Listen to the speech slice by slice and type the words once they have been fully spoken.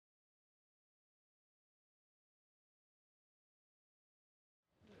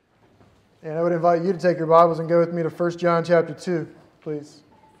And I would invite you to take your Bibles and go with me to 1 John chapter 2, please.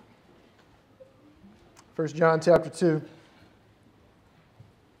 1 John chapter 2.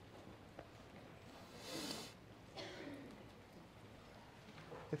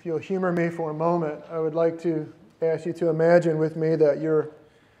 If you'll humor me for a moment, I would like to ask you to imagine with me that you're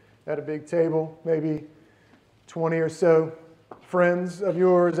at a big table, maybe 20 or so friends of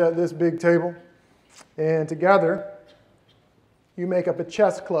yours at this big table, and together you make up a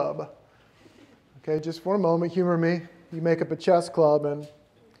chess club. Okay, just for a moment, humor me. You make up a chess club, and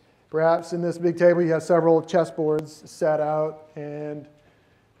perhaps in this big table you have several chessboards set out, and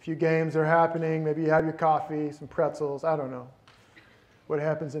a few games are happening. Maybe you have your coffee, some pretzels, I don't know what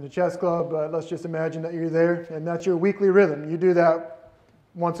happens in a chess club, but let's just imagine that you're there, and that's your weekly rhythm. You do that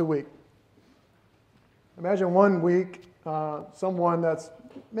once a week. Imagine one week, someone that's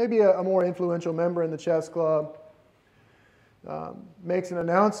maybe a more influential member in the chess club makes an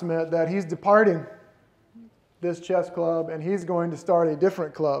announcement that he's departing this chess club and he's going to start a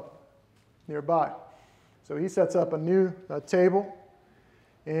different club nearby. So he sets up a new table,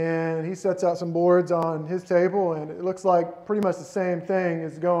 and he sets out some boards on his table, and it looks like pretty much the same thing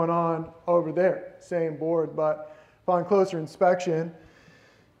is going on over there, same board, but upon closer inspection,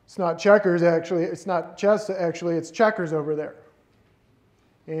 it's not checkers actually, it's not chess actually, it's checkers over there.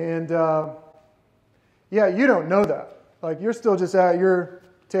 And yeah, you don't know that. Like, you're still just at your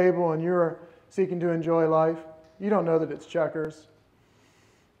table and you're seeking to enjoy life. You don't know that it's checkers.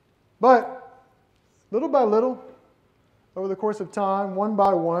 But little by little, over the course of time, one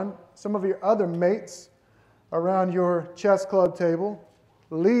by one, some of your other mates around your chess club table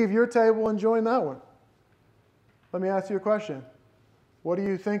leave your table and join that one. Let me ask you a question. What are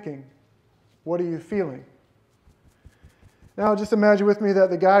you thinking? What are you feeling? Now, just imagine with me that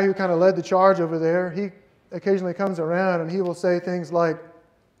the guy who kind of led the charge over there, he occasionally comes around and he will say things like,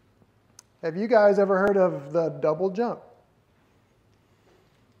 have you guys ever heard of the double jump?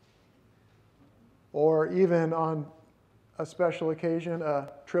 Or even on a special occasion, a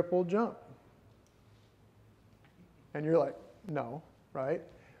triple jump. And you're like, no, right?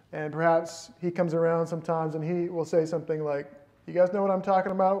 And perhaps he comes around sometimes and he will say something like, you guys know what I'm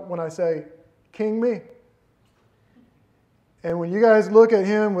talking about when I say, king me? And when you guys look at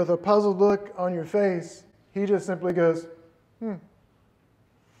him with a puzzled look on your face, he just simply goes, and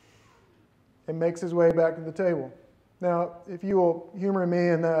makes his way back to the table. Now, if you will humor me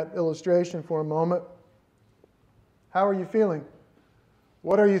in that illustration for a moment, how are you feeling?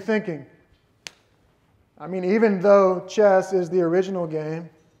 What are you thinking? I mean, even though chess is the original game,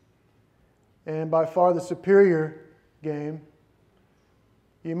 and by far the superior game,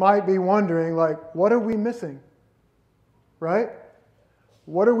 you might be wondering, like, what are we missing? Right?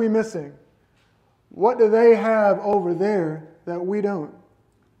 What are we missing? What do they have over there that we don't?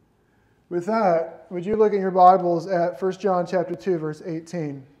 With that, would you look in your Bibles at 1 John chapter 2, verse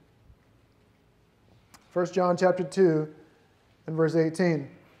 18. 1 John chapter 2 and verse 18.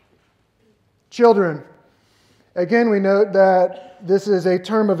 Children, again we note that this is a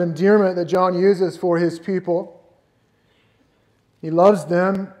term of endearment that John uses for his people. He loves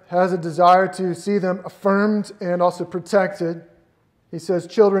them, has a desire to see them affirmed and also protected. He says,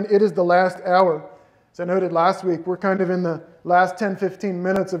 children, it is the last hour. As I noted last week, we're kind of in the last 10, 15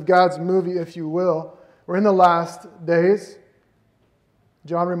 minutes of God's movie, if you will. We're in the last days.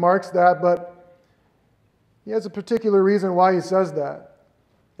 John remarks that, but he has a particular reason why he says that.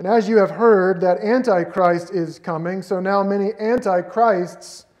 And as you have heard that Antichrist is coming, so now many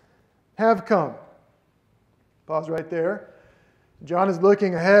Antichrists have come. Pause right there. John is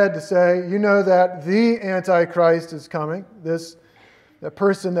looking ahead to say, you know that the Antichrist is coming. The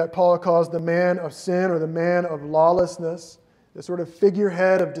person that Paul calls the man of sin or the man of lawlessness, the sort of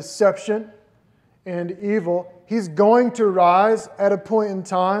figurehead of deception and evil. He's going to rise at a point in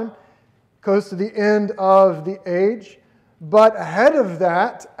time, close to the end of the age. But ahead of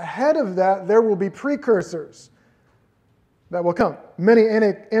that, there will be precursors that will come. Many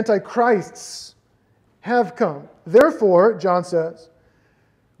antichrists have come. Therefore, John says,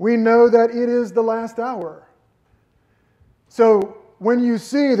 we know that it is the last hour. So, when you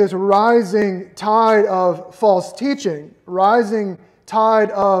see this rising tide of false teaching, rising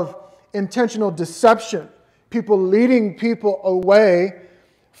tide of intentional deception, people leading people away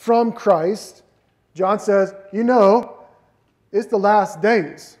from Christ, John says, you know, it's the last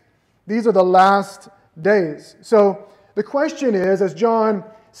days. These are the last days. So the question is, as John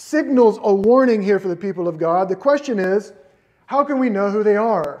signals a warning here for the people of God, the question is, how can we know who they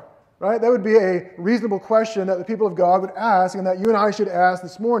are? Right? That would be a reasonable question that the people of God would ask and that you and I should ask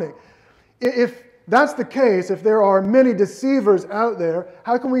this morning. If that's the case, if there are many deceivers out there,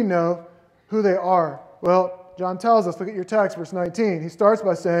 how can we know who they are? Well, John tells us, look at your text, verse 19. He starts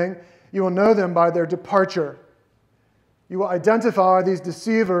by saying, you will know them by their departure. You will identify these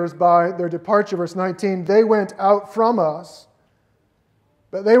deceivers by their departure. Verse 19, they went out from us,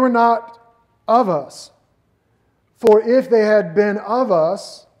 but they were not of us. For if they had been of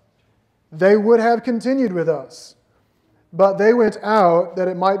us, they would have continued with us. But they went out that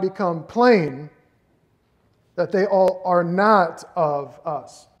it might become plain that they all are not of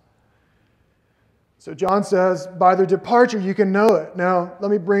us. So John says, by their departure you can know it. Now,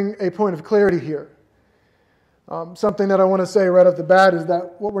 let me bring a point of clarity here. Something that I want to say right off the bat is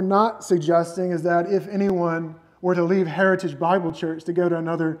that what we're not suggesting is that if anyone were to leave Heritage Bible Church to go to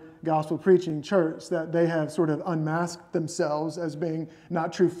another gospel preaching church, that they have sort of unmasked themselves as being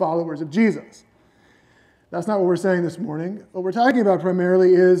not true followers of Jesus. That's not what we're saying this morning. What we're talking about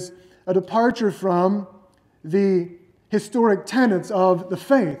primarily is a departure from the historic tenets of the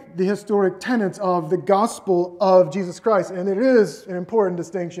faith, the historic tenets of the gospel of Jesus Christ. And it is an important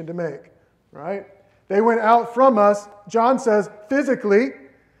distinction to make, right? They went out from us, John says, physically,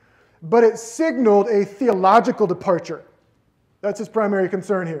 but it signaled a theological departure. That's his primary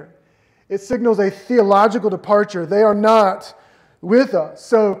concern here. It signals a theological departure. They are not with us.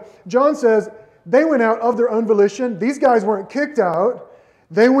 So John says they went out of their own volition. These guys weren't kicked out.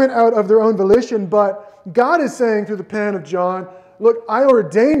 They went out of their own volition, but God is saying through the pen of John, look, I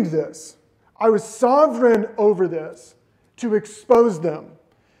ordained this. I was sovereign over this to expose them,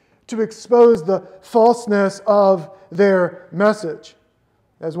 to expose the falseness of their message.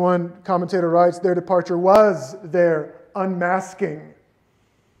 As one commentator writes, their departure was their unmasking.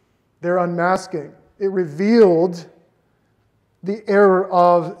 Their unmasking. It revealed the error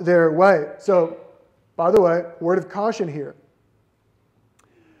of their way. So, by the way, word of caution here.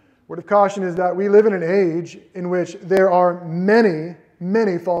 Word of caution is that we live in an age in which there are many,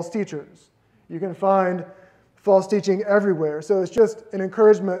 many false teachers. You can find false teaching everywhere. So it's just an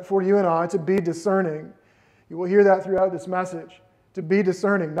encouragement for you and I to be discerning. You will hear that throughout this message. To be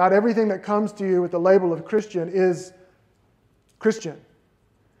discerning. Not everything that comes to you with the label of Christian is Christian.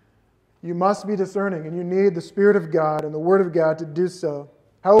 You must be discerning, and you need the Spirit of God and the Word of God to do so.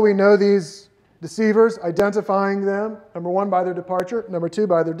 How will we know these deceivers? Identifying them, number one, by their departure. Number two,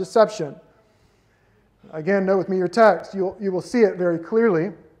 by their deception. Again, note with me your text. You will see it very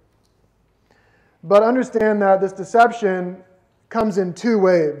clearly. But understand that this deception comes in two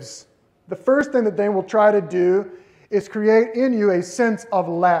waves. The first thing that they will try to do is create in you a sense of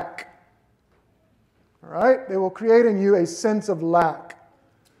lack. All right? They will create in you a sense of lack.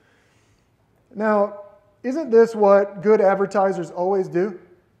 Now, isn't this what good advertisers always do?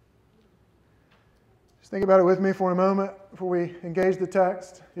 Just think about it with me for a moment before we engage the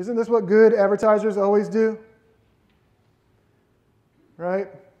text. Isn't this what good advertisers always do? Right?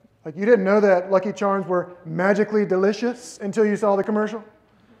 Like you didn't know that Lucky Charms were magically delicious until you saw the commercial.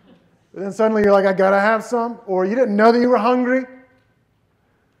 But then suddenly you're like, I gotta have some. Or you didn't know that you were hungry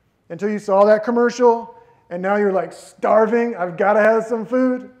until you saw that commercial. And now you're like starving. I've gotta have some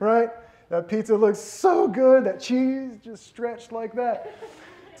food, right? That pizza looks so good. That cheese just stretched like that.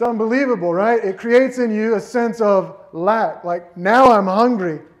 It's unbelievable, right? It creates in you a sense of lack. Like, now I'm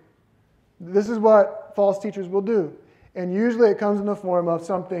hungry. This is what false teachers will do. And usually it comes in the form of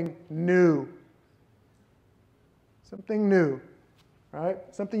something new. Something new. Right?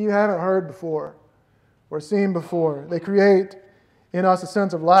 Something you haven't heard before or seen before. They create in us a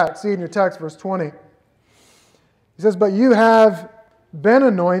sense of lack. See in your text, verse 20. He says, but you have been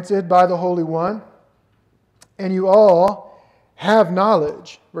anointed by the Holy One, and you all have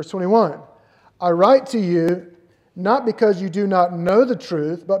knowledge. Verse 21. I write to you not because you do not know the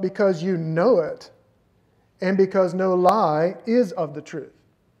truth, but because you know it, and because no lie is of the truth.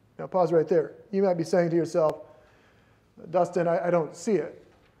 Now pause right there. You might be saying to yourself, Dustin, I don't see it.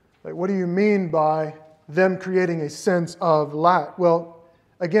 Like, what do you mean by them creating a sense of lack? Well,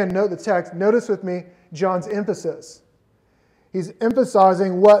 again, note the text. Notice with me John's emphasis. He's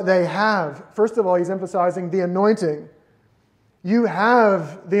emphasizing what they have. First of all, he's emphasizing the anointing. You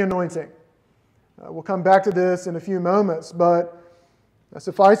have the anointing. We'll come back to this in a few moments, but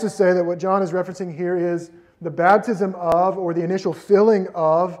suffice to say that what John is referencing here is the baptism of, or the initial filling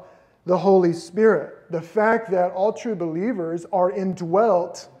of, the Holy Spirit. The fact that all true believers are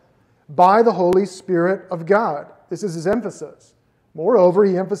indwelt by the Holy Spirit of God. This is his emphasis. Moreover,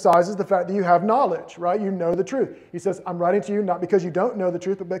 he emphasizes the fact that you have knowledge, right? You know the truth. He says, I'm writing to you not because you don't know the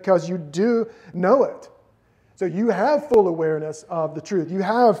truth, but because you do know it. So you have full awareness of the truth. You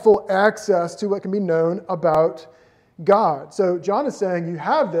have full access to what can be known about God. So John is saying you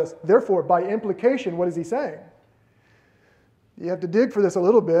have this. Therefore, by implication, what is he saying? You have to dig for this a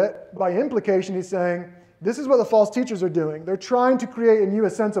little bit. By implication, he's saying, this is what the false teachers are doing. They're trying to create in you a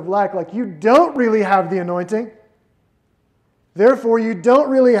sense of lack, like you don't really have the anointing. Therefore, you don't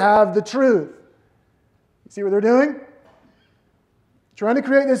really have the truth. You see what they're doing? Trying to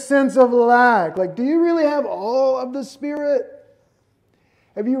create this sense of lack. Like, do you really have all of the Spirit?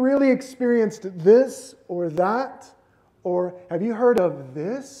 Have you really experienced this or that? Or have you heard of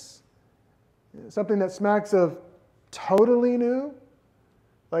this? Something that smacks of totally new?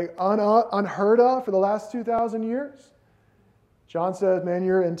 Like unheard of for the last 2,000 years? John says, man,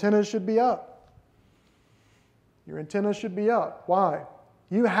 your antennas should be up. Your antennas should be up. Why?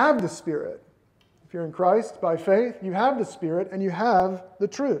 You have the Spirit. If you're in Christ by faith, you have the Spirit and you have the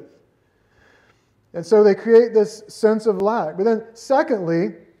truth. And so they create this sense of lack. But then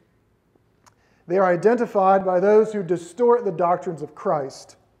secondly, they are identified by those who distort the doctrines of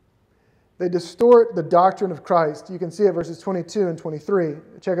Christ. They distort the doctrine of Christ. You can see it verses 22 and 23.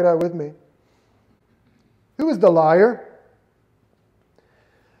 Check it out with me. Who is the liar?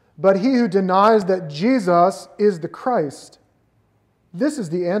 But he who denies that Jesus is the Christ. This is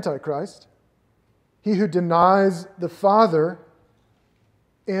the Antichrist. He who denies the Father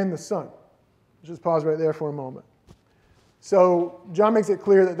and the Son. Let's just pause right there for a moment. So John makes it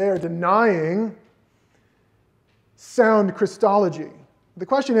clear that they are denying sound Christology. The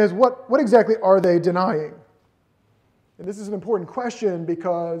question is, what exactly are they denying? And this is an important question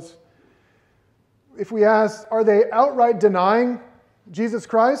because if we ask, are they outright denying Jesus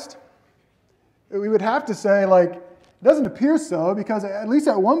Christ? We would have to say, like, it doesn't appear so because at least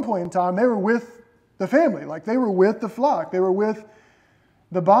at one point in time they were with the family. Like, they were with the flock. They were with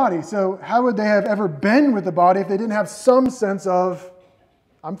the body. So how would they have ever been with the body if they didn't have some sense of,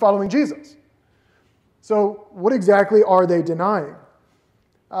 I'm following Jesus? So what exactly are they denying?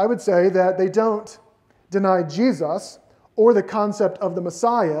 I would say that they don't deny Jesus or the concept of the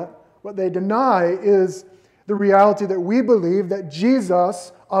Messiah. What they deny is the reality that we believe that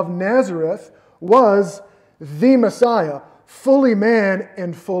Jesus of Nazareth was the Messiah, fully man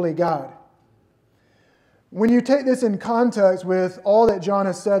and fully God. When you take this in context with all that John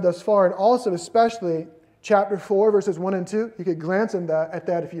has said thus far, and also especially chapter 4, verses 1 and 2, you could glance at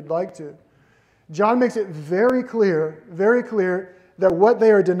that if you'd like to. John makes it very clear that what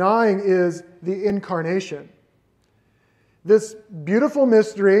they are denying is the incarnation. This beautiful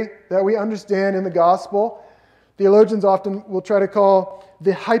mystery that we understand in the gospel, theologians often will try to call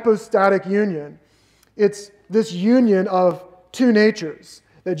the hypostatic union. It's this union of two natures,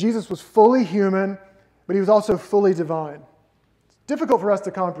 that Jesus was fully human, but he was also fully divine. It's difficult for us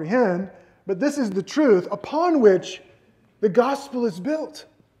to comprehend, but this is the truth upon which the gospel is built.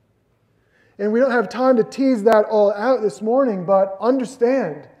 And we don't have time to tease that all out this morning, but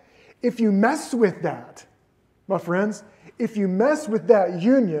understand, if you mess with that, my friends, if you mess with that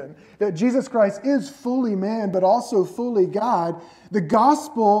union, that Jesus Christ is fully man but also fully God, the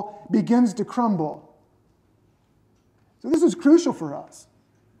gospel begins to crumble. So this is crucial for us.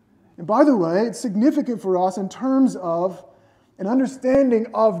 And by the way, it's significant for us in terms of an understanding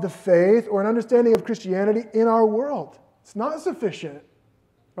of the faith or an understanding of Christianity in our world. It's not sufficient.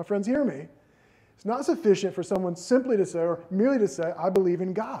 My friends, hear me. It's not sufficient for someone simply to say or merely to say, I believe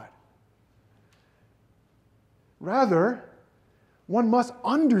in God. Rather, one must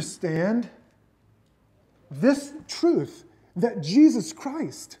understand this truth that Jesus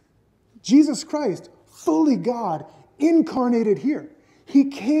Christ, fully God, incarnated here. He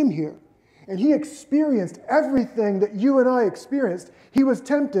came here and he experienced everything that you and I experienced. He was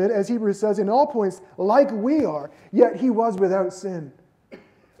tempted, as Hebrews says, in all points like we are, yet he was without sin.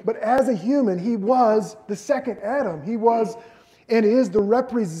 But as a human, he was the second Adam. He was and is the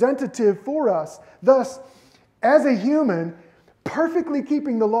representative for us. Thus, as a human, perfectly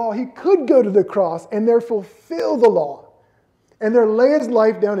keeping the law, he could go to the cross and there fulfill the law. And there lay his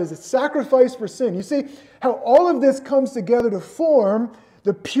life down as a sacrifice for sin. You see how all of this comes together to form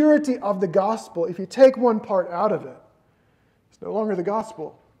the purity of the gospel. If you take one part out of it, it's no longer the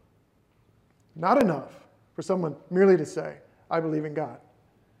gospel. Not enough for someone merely to say, I believe in God.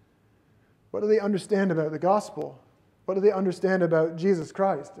 What do they understand about the gospel? What do they understand about Jesus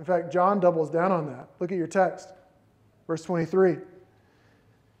Christ? In fact, John doubles down on that. Look at your text. Verse 23.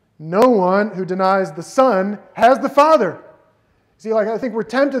 No one who denies the Son has the Father. See, I think we're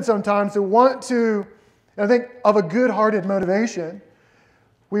tempted sometimes to want to, and I think of a good-hearted motivation,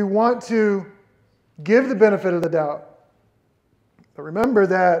 we want to give the benefit of the doubt. But remember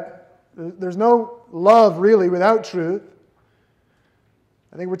that there's no love really without truth.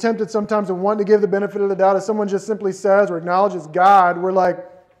 I think we're tempted sometimes to want to give the benefit of the doubt. If someone just simply says or acknowledges God, we're like,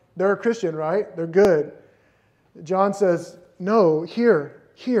 they're a Christian, right? They're good. John says, no, here.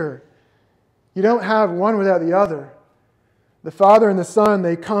 You don't have one without the other. The Father and the Son,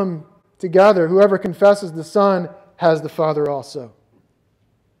 they come together. Whoever confesses the Son has the Father also.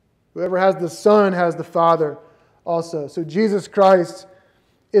 Whoever has the Son has the Father also. So Jesus Christ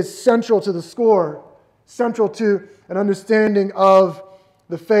is central to the score, central to an understanding of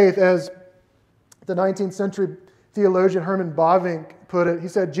the faith. As the 19th century theologian Herman Bavinck put it, he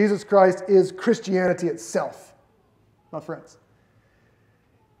said, Jesus Christ is Christianity itself, my friends.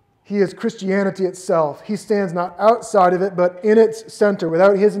 He is Christianity itself. He stands not outside of it, but in its center.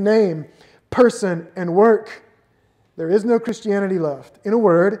 Without His name, person, and work, there is no Christianity left. In a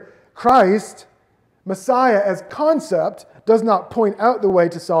word, Christ, Messiah as concept, does not point out the way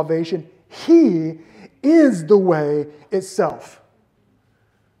to salvation. He is the way itself.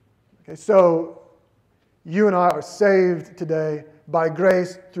 Okay, so you and I are saved today by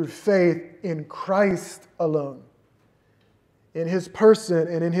grace through faith in Christ alone, in His person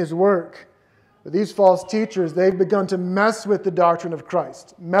and in His work. But these false teachers, they've begun to mess with the doctrine of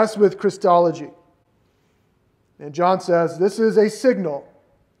Christ, mess with Christology. And John says this is a signal.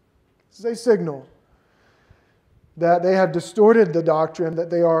 This is a signal that they have distorted the doctrine, that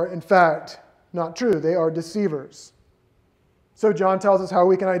they are, in fact, not true. They are deceivers. So John tells us how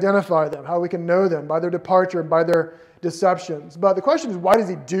we can identify them, how we can know them, by their departure, by their deceptions. But the question is, why does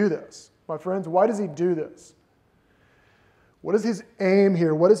he do this? My friends, why does he do this? What is his aim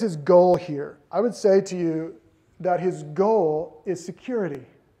here? What is his goal here? I would say to you that his goal is security.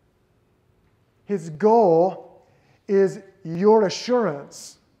 His goal is your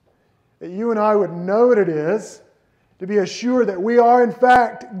assurance, that you and I would know what it is to be assured that we are in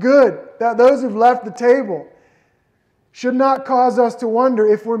fact good, that those who've left the table should not cause us to wonder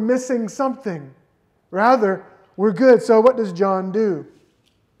if we're missing something. Rather, we're good. So what does John do?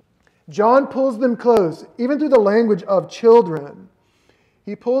 John pulls them close, even through the language of children.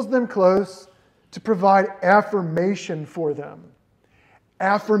 He pulls them close to provide affirmation for them.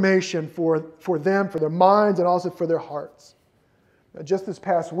 Affirmation for them, for their minds, and also for their hearts. Now, just this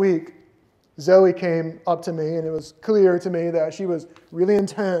past week, Zoe came up to me, and it was clear to me that she was really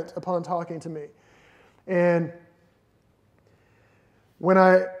intent upon talking to me. And when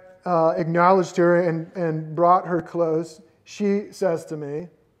I acknowledged her and brought her close, she says to me,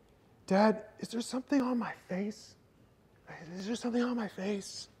 "Dad, is there something on my face? Is there something on my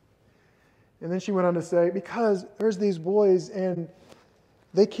face?" And then she went on to say, "Because there's these boys and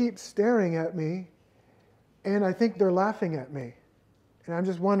they keep staring at me and I think they're laughing at me. And I'm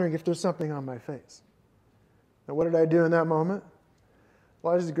just wondering if there's something on my face." Now, what did I do in that moment?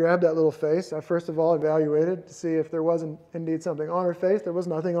 Well, I just grabbed that little face. I first of all evaluated to see if there wasn't indeed something on her face. There was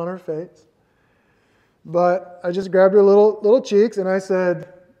nothing on her face. But I just grabbed her little cheeks and I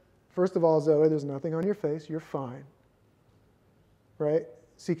said, "First of all, Zoe, there's nothing on your face. You're fine." Right?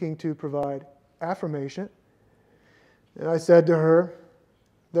 Seeking to provide affirmation. And I said to her,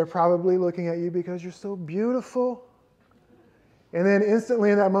 "They're probably looking at you because you're so beautiful." And then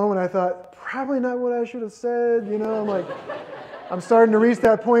instantly in that moment I thought, probably not what I should have said. You know, I'm starting to reach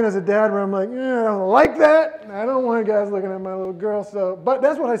that point as a dad where I'm like, I don't like that. I don't want guys looking at my little girl. But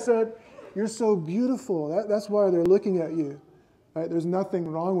that's what I said. You're so beautiful. That's why they're looking at you. Right? There's nothing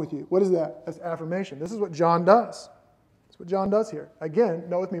wrong with you. What is that? That's affirmation. This is what John does. That's what John does here. Again,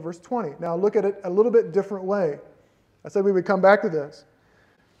 note with me verse 20. Now look at it a little bit different way. I said we would come back to this.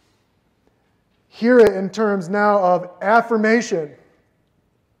 Hear it in terms now of affirmation.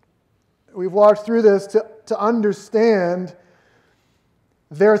 We've walked through this to understand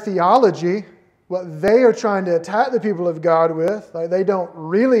their theology, what they are trying to attack the people of God with. Like they don't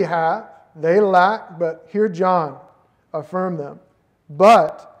really have, they lack, but here John affirmed them.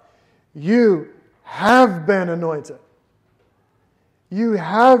 But you have been anointed. You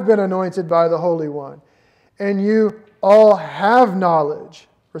have been anointed by the Holy One, and you all have knowledge.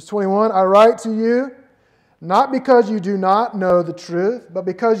 Verse 21, I write to you, not because you do not know the truth, but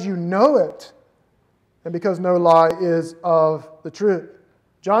because you know it, and because no lie is of the truth.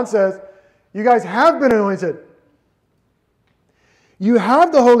 John says, you guys have been anointed. You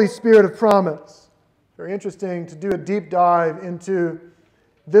have the Holy Spirit of promise. Very interesting to do a deep dive into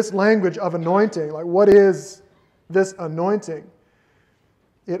this language of anointing. Like, what is this anointing?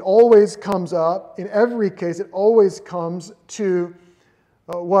 It always comes up, in every case, it always comes to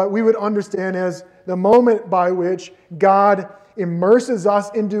what we would understand as the moment by which God immerses us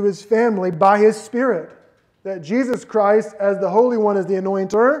into His family by His Spirit. That Jesus Christ, as the Holy One, is the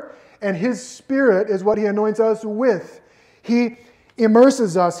anointer, and His Spirit is what He anoints us with. He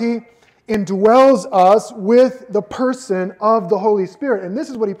immerses us. He indwells us with the person of the Holy Spirit. And this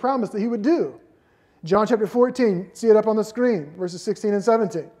is what He promised that He would do. John chapter 14, see it up on the screen, verses 16 and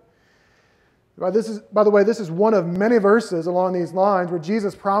 17. By the way, this is one of many verses along these lines where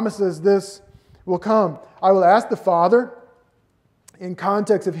Jesus promises this will come. I will ask the Father, in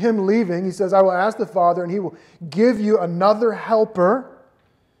context of him leaving, he says, I will ask the Father and he will give you another helper.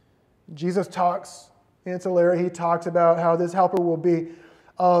 Jesus talks, ancillary, he talks about how this helper will be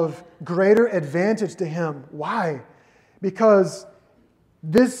of greater advantage to him. Why? Because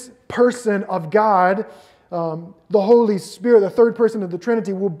this person of God, the Holy Spirit, the third person of the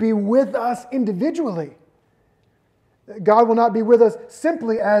Trinity, will be with us individually. God will not be with us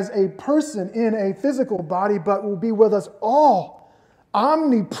simply as a person in a physical body, but will be with us all,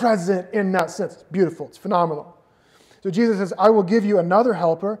 omnipresent in that sense. It's beautiful. It's phenomenal. So Jesus says, I will give you another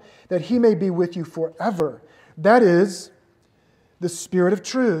helper that he may be with you forever. That is the Spirit of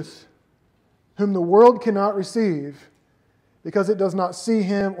truth, whom the world cannot receive because it does not see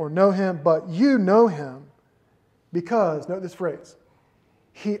him or know him, but you know him because, note this phrase,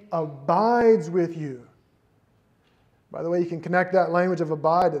 he abides with you. By the way, you can connect that language of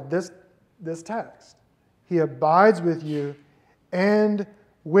abide to this text. He abides with you and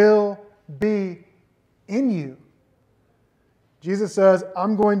will be in you. Jesus says,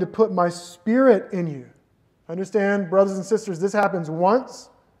 I'm going to put my Spirit in you. Understand, brothers and sisters, this happens once.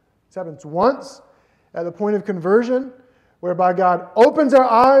 This happens once at the point of conversion, whereby God opens our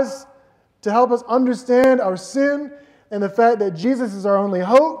eyes to help us understand our sin and the fact that Jesus is our only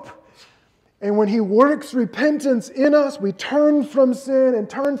hope. And when he works repentance in us, we turn from sin and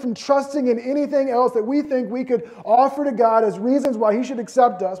turn from trusting in anything else that we think we could offer to God as reasons why he should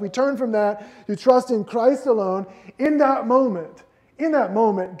accept us. We turn from that to trust in Christ alone. In that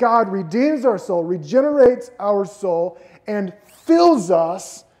moment, God redeems our soul, regenerates our soul, and fills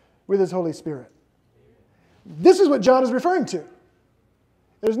us with his Holy Spirit. This is what John is referring to.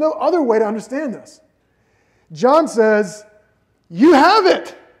 There's no other way to understand this. John says, you have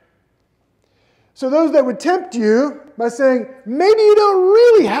it. So those that would tempt you by saying, maybe you don't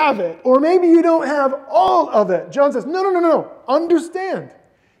really have it, or maybe you don't have all of it. John says, no. Understand.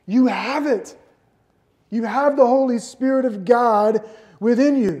 You have it. You have the Holy Spirit of God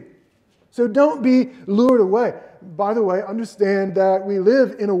within you. So don't be lured away. By the way, understand that we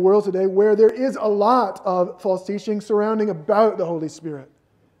live in a world today where there is a lot of false teaching surrounding about the Holy Spirit.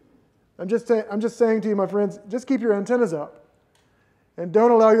 I'm just saying to you, my friends, just keep your antennas up. And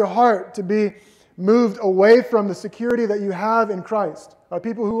don't allow your heart to be moved away from the security that you have in Christ by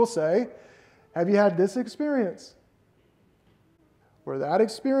people who will say, have you had this experience? Or that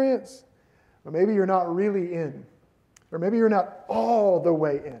experience? Or maybe you're not really in. Or maybe you're not all the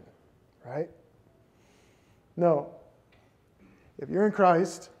way in. Right? No. If you're in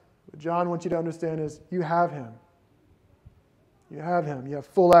Christ, what John wants you to understand is you have him. You have him. You have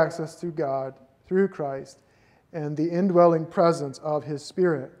full access to God through Christ and the indwelling presence of his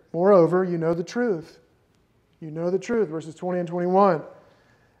Spirit. Moreover, you know the truth. You know the truth. Verses 20 and 21.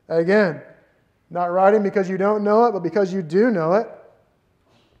 Again, not writing because you don't know it, but because you do know it.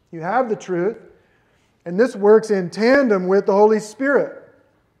 You have the truth. And this works in tandem with the Holy Spirit.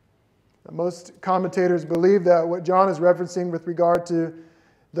 Most commentators believe that what John is referencing with regard to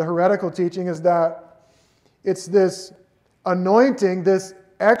the heretical teaching is that it's this anointing, this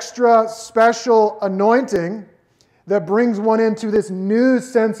extra special anointing that brings one into this new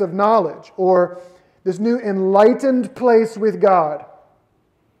sense of knowledge or this new enlightened place with God.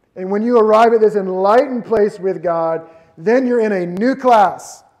 And when you arrive at this enlightened place with God, then you're in a new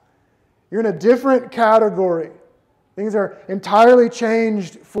class. You're in a different category. Things are entirely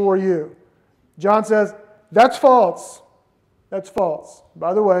changed for you. John says, that's false. That's false.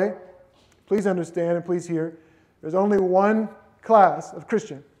 By the way, please understand and please hear, there's only one class of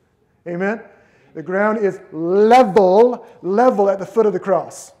Christian. Amen? The ground is level at the foot of the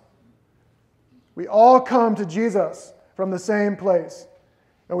cross. We all come to Jesus from the same place.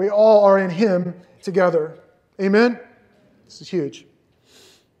 And we all are in him together. Amen? This is huge.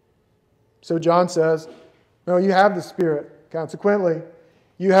 So John says, no, you have the Spirit. Consequently,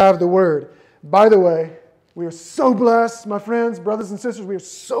 you have the Word. By the way, we are so blessed, my friends, brothers and sisters, we are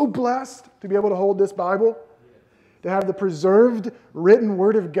so blessed to be able to hold this Bible, to have the preserved written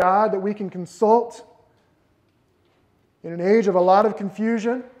Word of God that we can consult. In an age of a lot of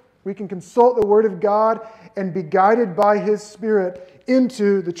confusion, we can consult the Word of God and be guided by His Spirit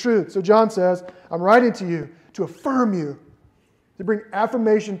into the truth. So John says, I'm writing to you to affirm you, to bring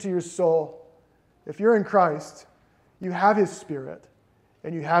affirmation to your soul. If you're in Christ, you have His Spirit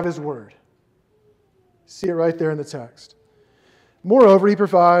and you have His Word. See it right there in the text. Moreover, he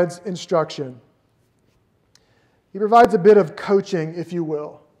provides instruction. He provides a bit of coaching, if you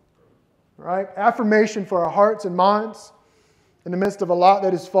will. right? Affirmation for our hearts and minds in the midst of a lot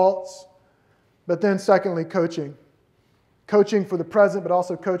that is false. But then secondly, coaching. Coaching for the present, but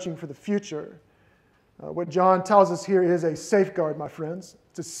also coaching for the future. What John tells us here is a safeguard, my friends.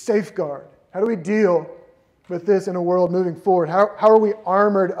 It's a safeguard. How do we deal with this in a world moving forward? How are we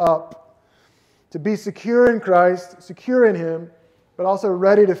armored up to be secure in Christ, secure in Him, but also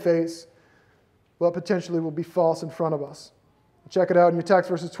ready to face what potentially will be false in front of us? Check it out in your text,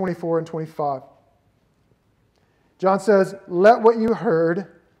 verses 24 and 25. John says, "Let what you heard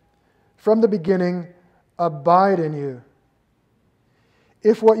from the beginning abide in you.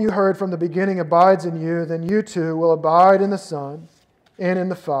 If what you heard from the beginning abides in you, then you too will abide in the Son and in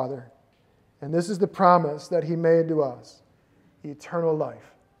the Father. And this is the promise that He made to us, eternal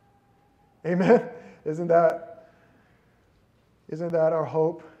life." Amen? Isn't that our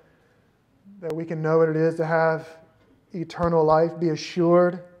hope? That we can know what it is to have eternal life, be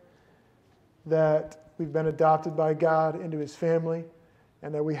assured that we've been adopted by God into His family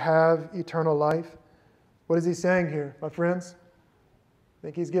and that we have eternal life. What is He saying here, my friends? I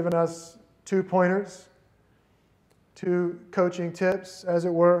think He's given us 2 pointers, 2 coaching tips, as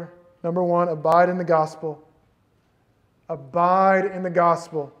it were. Number 1, abide in the gospel. Abide in the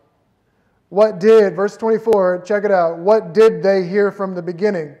gospel. Verse 24, check it out. What did they hear from the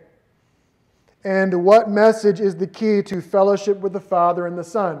beginning? And what message is the key to fellowship with the Father and the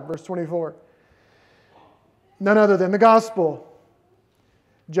Son? Verse 24. None other than the gospel.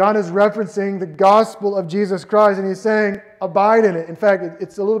 John is referencing the gospel of Jesus Christ, and he's saying, abide in it. In fact,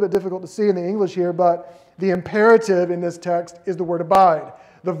 it's a little bit difficult to see in the English here, but the imperative in this text is the word abide.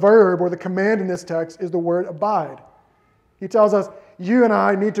 The verb or the command in this text is the word abide. He tells us, you and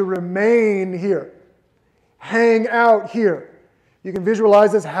I need to remain here. Hang out here. You can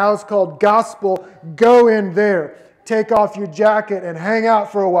visualize this house called gospel. Go in there. Take off your jacket and hang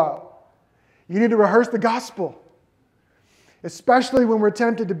out for a while. You need to rehearse the gospel. Especially when we're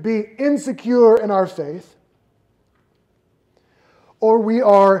tempted to be insecure in our faith, or we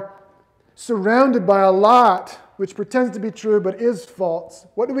are surrounded by a lot which pretends to be true but is false.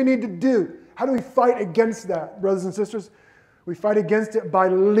 What do we need to do? How do we fight against that, brothers and sisters? We fight against it by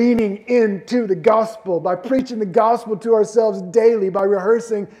leaning into the gospel, by preaching the gospel to ourselves daily, by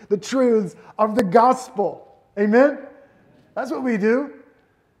rehearsing the truths of the gospel. Amen? That's what we do.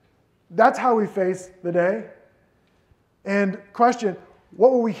 That's how we face the day. And question,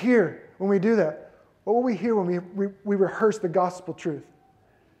 what will we hear when we do that? What will we hear when we rehearse the gospel truth?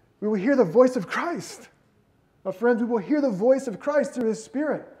 We will hear the voice of Christ. My friends, we will hear the voice of Christ through His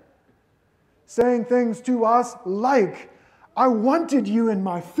Spirit, saying things to us like, I wanted you in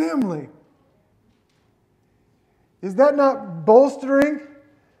my family. Is that not bolstering?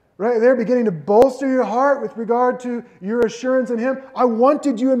 Right there, beginning to bolster your heart with regard to your assurance in Him. I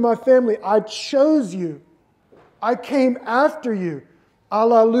wanted you in my family. I chose you. I came after you. A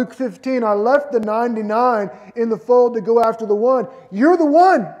la Luke 15, I left the 99 in the fold to go after the one. You're the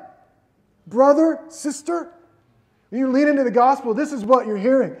one. Brother, sister, when you lean into the gospel, this is what you're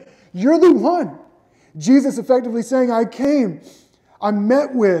hearing. You're the one. Jesus effectively saying, I came, I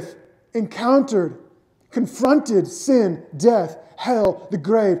met with, encountered, confronted sin, death, hell, the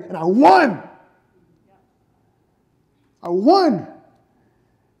grave, and I won. I won.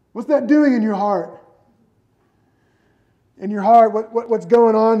 What's that doing in your heart? In your heart, what's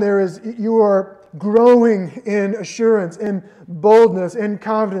going on there is you are growing in assurance, in boldness, in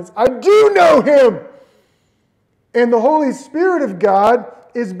confidence. I do know Him. And the Holy Spirit of God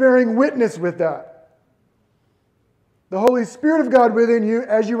is bearing witness with that. The Holy Spirit of God within you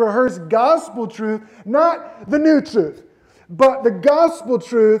as you rehearse gospel truth, not the new truth, but the gospel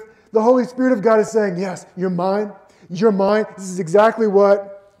truth. The Holy Spirit of God is saying, yes, you're mine. You're mine. This is exactly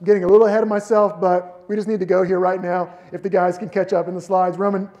what, I'm getting a little ahead of myself, but we just need to go here right now if the guys can catch up in the slides.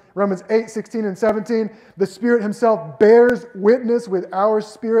 Romans 8, 16 and 17. The Spirit Himself bears witness with our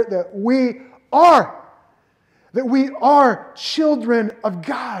spirit that we are children of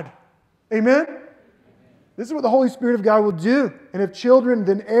God. Amen? This is what the Holy Spirit of God will do. And if children,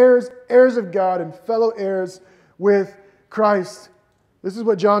 then heirs, heirs of God and fellow heirs with Christ. This is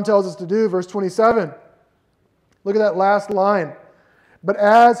what John tells us to do, verse 27. Look at that last line. But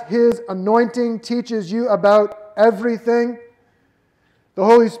as His anointing teaches you about everything, the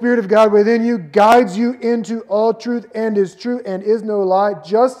Holy Spirit of God within you guides you into all truth and is true and is no lie,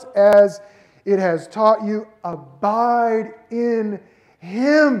 just as it has taught you, abide in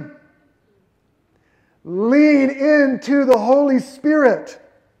Him. Lean into the Holy Spirit,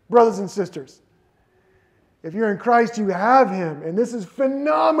 brothers and sisters. If you're in Christ, you have Him. And this is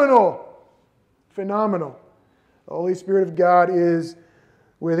phenomenal. Phenomenal. The Holy Spirit of God is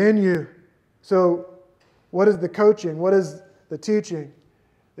within you. So what is the coaching? What is the teaching?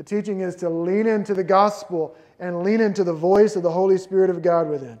 The teaching is to lean into the gospel and lean into the voice of the Holy Spirit of God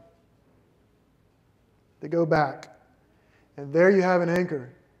within. To go back. And there you have an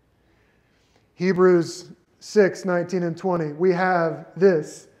anchor. Hebrews 6, 19 and 20. We have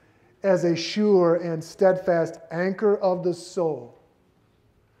this as a sure and steadfast anchor of the soul.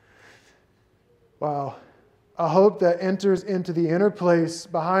 Wow. A hope that enters into the inner place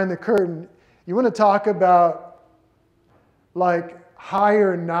behind the curtain. You want to talk about like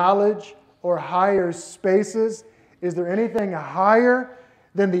higher knowledge or higher spaces? Is there anything higher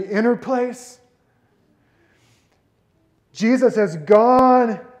than the inner place? Jesus has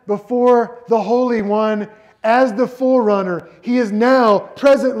gone before the Holy One as the forerunner. He is now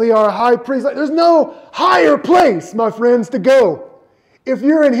presently our high priest. There's no higher place, my friends, to go. If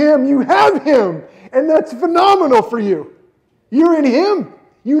you're in Him, you have Him. And that's phenomenal for you. You're in Him.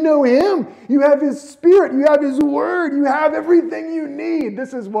 You know Him. You have His Spirit. You have His Word. You have everything you need.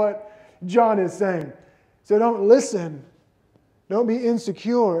 This is what John is saying. So don't listen. Don't be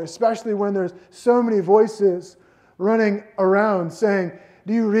insecure, especially when there's so many voices running around saying,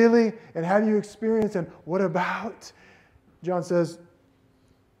 do you really? And have you experienced? And what about? John says,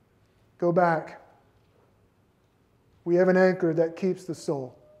 go back. We have an anchor that keeps the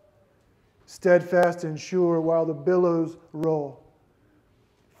soul steadfast and sure while the billows roll.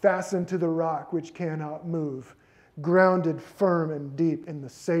 Fastened to the rock which cannot move. Grounded firm and deep in the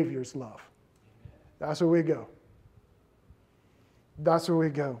Savior's love. That's where we go. That's where we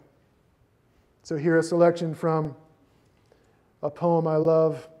go. So here a selection from a poem I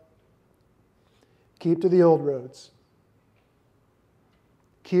love. Keep to the old roads.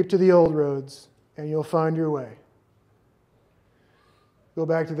 Keep to the old roads, and you'll find your way. Go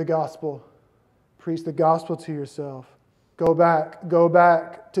back to the gospel. Preach the gospel to yourself. Go back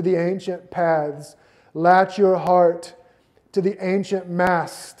to the ancient paths. Latch your heart to the ancient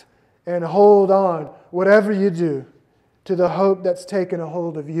mast and hold on, whatever you do, to the hope that's taken a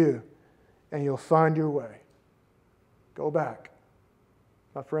hold of you, and you'll find your way. Go back.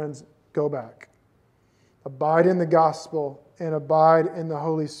 My friends, go back. Abide in the gospel and abide in the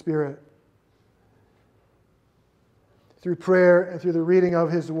Holy Spirit. Through prayer and through the reading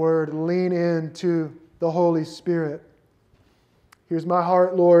of His Word, lean into the Holy Spirit. Here's my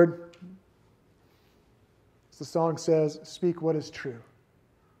heart, Lord. As the song says, speak what is true.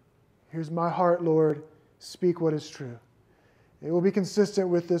 Here's my heart, Lord. Speak what is true. It will be consistent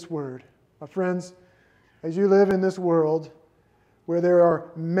with this Word. My friends, as you live in this world where there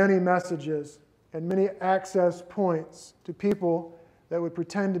are many messages and many access points to people that would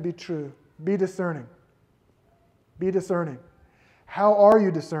pretend to be true, be discerning. Be discerning. How are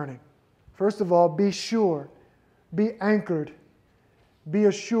you discerning? First of all, be sure, be anchored, be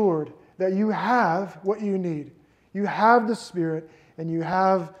assured that you have what you need. You have the Spirit and you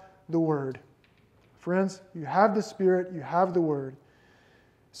have the Word. Friends, you have the Spirit, you have the Word.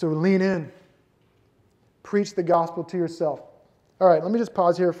 So lean in. Preach the gospel to yourself. All right, let me just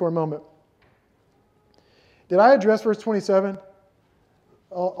pause here for a moment. Did I address verse 27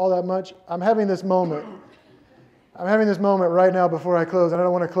 all that much? I'm having this moment. I'm having this moment right now before I close, and I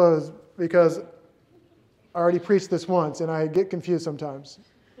don't want to close because I already preached this once, and I get confused sometimes.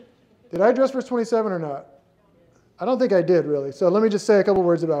 Did I address verse 27 or not? I don't think I did, really. So let me just say a couple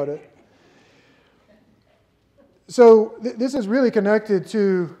words about it. So this is really connected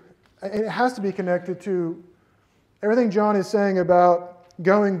to, it has to be connected to everything John is saying about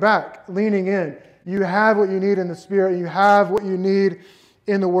going back, leaning in. You have what you need in the Spirit. You have what you need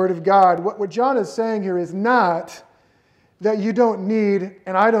in the Word of God. What John is saying here is not that you don't need,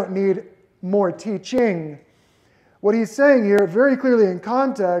 and I don't need, more teaching. What he's saying here, very clearly in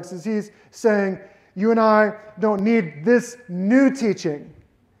context, is he's saying you and I don't need this new teaching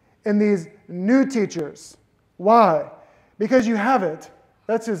and these new teachers. Why? Because you have it.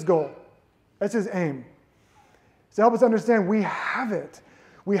 That's his goal. That's his aim. To help us understand we have it.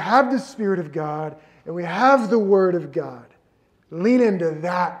 We have the Spirit of God and we have the Word of God. Lean into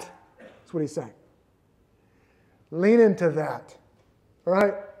that. That's what he's saying. Lean into that. All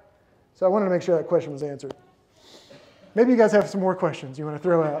right? So I wanted to make sure that question was answered. Maybe you guys have some more questions you want to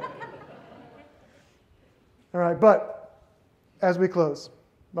throw out. All right, but as we close,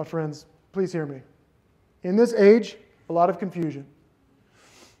 my friends, please hear me. In this age, a lot of confusion.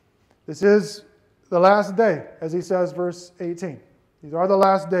 This is the last day, as he says, verse 18. These are the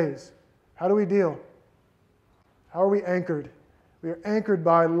last days. How do we deal? How are we anchored? We are anchored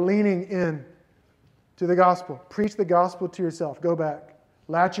by leaning in to the gospel. Preach the gospel to yourself. Go back.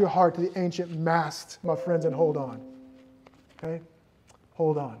 Latch your heart to the ancient mast, my friends, and hold on. Okay?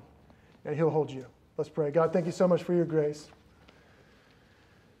 Hold on. and He'll hold you. Let's pray. God, thank you so much for your grace.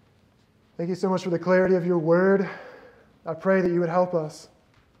 Thank you so much for the clarity of your word. I pray that you would help us.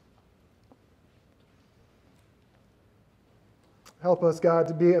 Help us, God,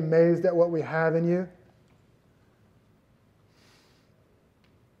 to be amazed at what we have in you.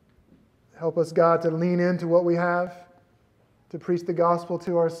 Help us, God, to lean into what we have, to preach the gospel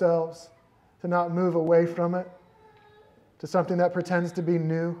to ourselves, to not move away from it, to something that pretends to be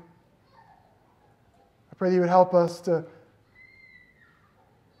new. I pray that you would help us to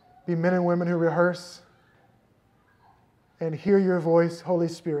be men and women who rehearse and hear your voice, Holy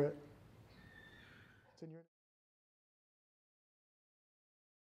Spirit,